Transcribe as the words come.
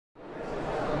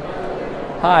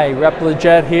Hi, Rep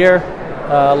LeGeyt here,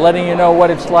 letting you know what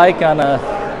it's like on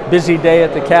a busy day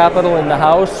at the Capitol in the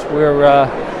House. We're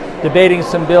debating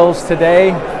some bills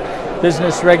today,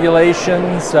 business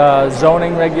regulations,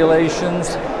 zoning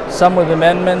regulations, some with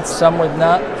amendments, some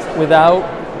without,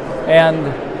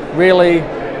 and really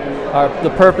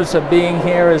the purpose of being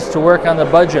here is to work on the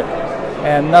budget,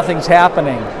 and nothing's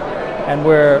happening. And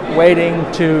we're waiting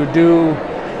to do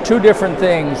two different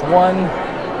things. One,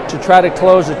 to try to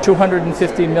close a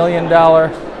 $250 million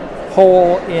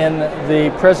hole in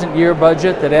the present year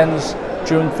budget that ends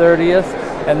June 30th,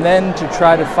 and then to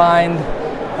try to find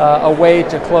a way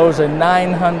to close a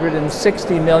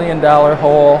 $960 million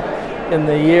hole in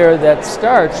the year that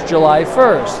starts July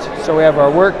 1st. So we have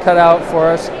our work cut out for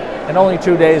us and only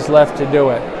 2 days left to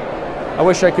do it. I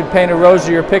wish I could paint a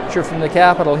rosier picture from the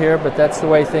Capitol here, but that's the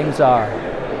way things are.